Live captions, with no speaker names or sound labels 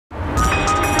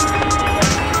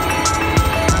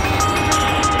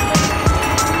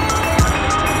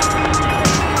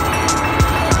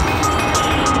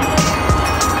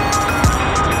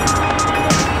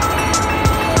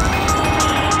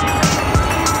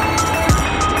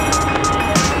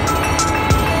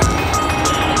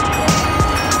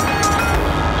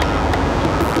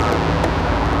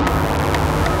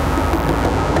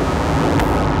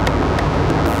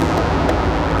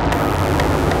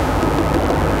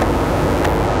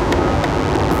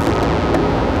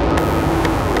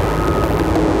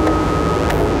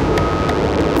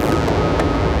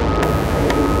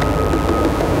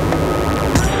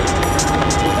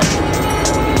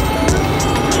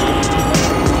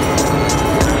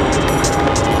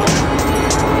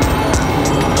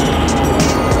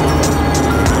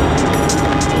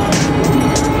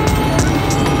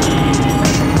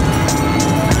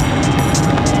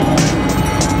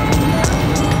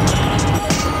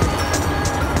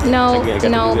No, So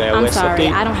no, I'm sorry.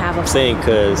 Okay. I don't have a phone. I'm saying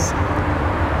because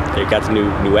they got the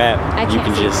new app. You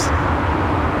can just.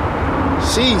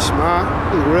 Sheesh, ma.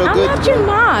 You real I'm good not today. your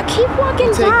mom. Keep walking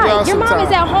We'll take you by. out Your mom sometime.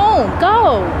 is at home.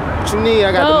 Go. What you need?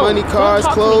 I got the money, cars,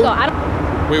 Don't talk clothes. to me. Go. I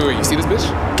don't... Wait, you see this bitch?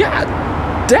 God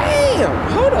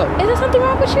damn! Hold up. Is there something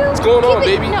wrong with you? What's going on,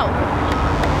 baby? No.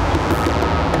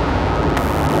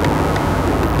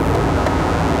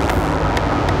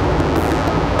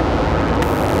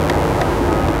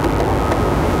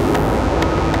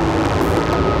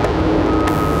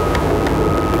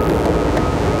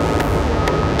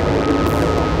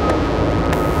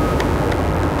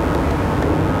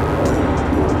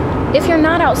 If you're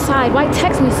not outside, why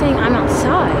text me saying I'm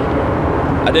outside?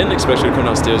 I didn't expect you to come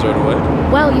downstairs right away.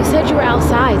 Well, you said you were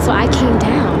outside, so I came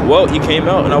down. Well, you came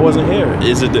out and I wasn't here.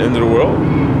 Is it the end of the world?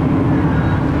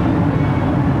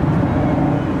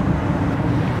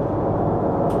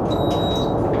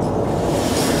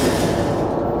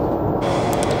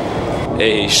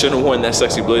 Hey, shouldn't have worn that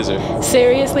sexy blazer.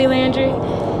 Seriously, Landry?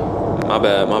 My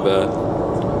bad, my bad.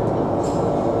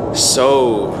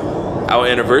 So, our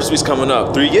anniversary's coming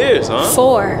up. 3 years, huh?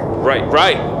 4. Right.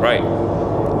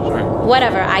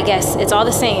 Whatever, I guess. It's all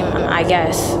the same, I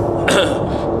guess.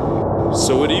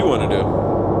 So what do you want to do?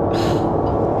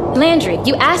 Landry,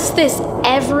 you ask this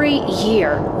every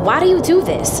year. Why do you do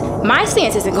this? My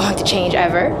stance isn't going to change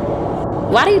ever.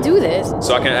 Why do you do this?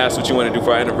 So I can ask what you want to do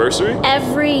for our anniversary?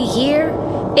 Every year?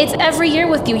 It's every year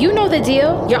with you. You know the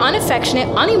deal. You're unaffectionate,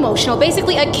 unemotional,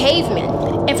 basically a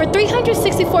caveman. And for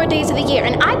 364 days of the year,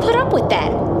 and I put up with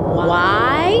that.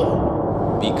 Why?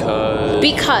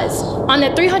 Because on the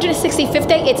 365th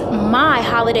day, it's my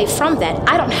holiday from that.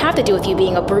 I don't have to deal with you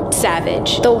being a brute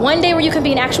savage. The one day where you can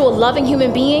be an actual loving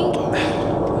human being.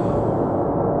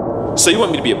 So you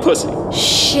want me to be a pussy?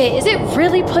 Shit, is it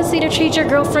really pussy to treat your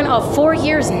girlfriend of 4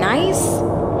 years nice?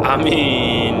 I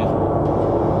mean...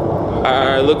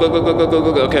 Alright, look.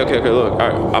 Okay, look.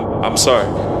 Alright, I'm sorry.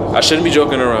 I shouldn't be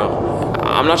joking around.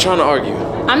 I'm not trying to argue.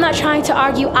 I'm not trying to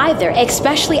argue either,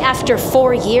 especially after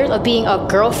 4 years of being a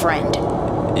girlfriend.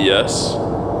 Yes.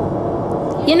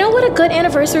 You know what a good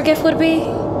anniversary gift would be?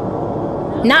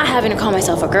 Not having to call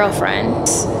myself a girlfriend.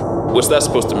 What's that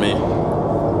supposed to mean?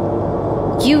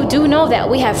 You do know that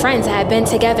we have friends that have been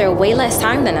together way less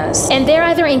time than us, and they're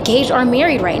either engaged or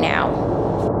married right now.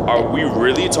 Are we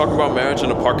really talking about marriage in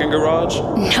a parking garage?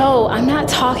 No, I'm not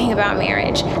talking about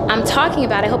marriage. I'm talking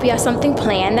about I hope you have something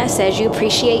planned that says you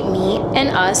appreciate me and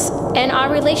us and our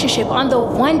relationship on the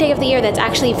one day of the year that's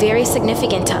actually very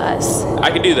significant to us. I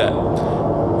can do that.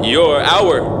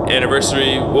 Our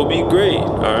anniversary will be great,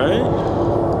 alright?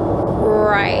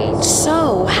 Right.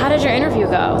 So, how did your interview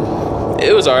go?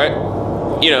 It was alright.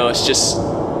 You know, it's just...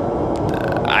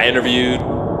 I interviewed,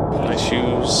 nice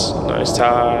shoes, nice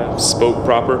tie, spoke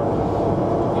proper.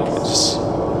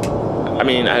 I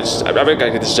really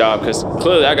gotta get this job because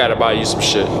clearly I gotta buy you some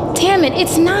shit. Damn it,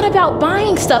 it's not about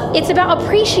buying stuff, it's about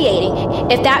appreciating.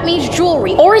 If that means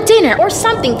jewelry or a dinner or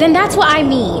something, then that's what I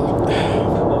mean.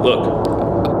 Look,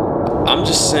 I'm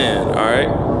just saying, alright?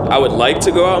 I would like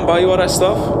to go out and buy you all that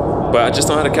stuff, but I just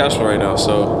don't have the cash flow right now,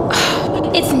 so...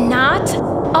 It's not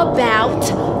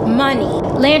about money.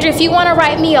 Landry, if you want to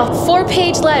write me a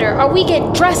 4-page letter, or we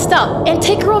get dressed up and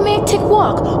take a romantic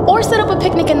walk, or set up a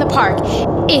picnic in the park,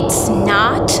 it's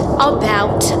not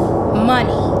about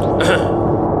money.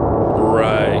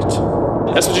 Right.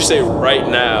 That's what you say right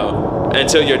now,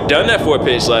 until you're done that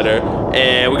 4-page letter,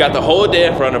 and we got the whole day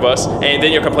in front of us, and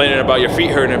then you're complaining about your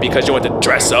feet hurting because you want to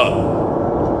dress up.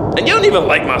 And you don't even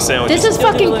like my sandwiches. This is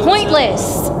fucking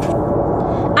pointless.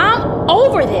 I'm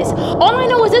over this. All I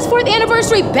know is this 4th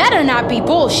anniversary better not be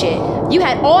bullshit. You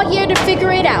had all year to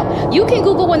figure it out. You can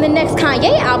Google when the next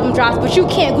Kanye album drops, but you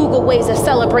can't Google ways to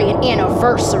celebrate an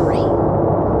anniversary.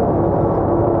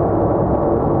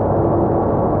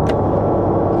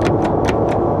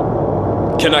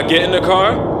 Can I get in the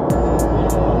car?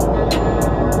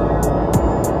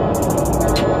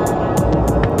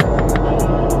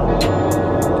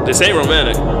 This ain't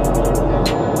romantic.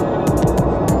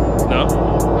 No?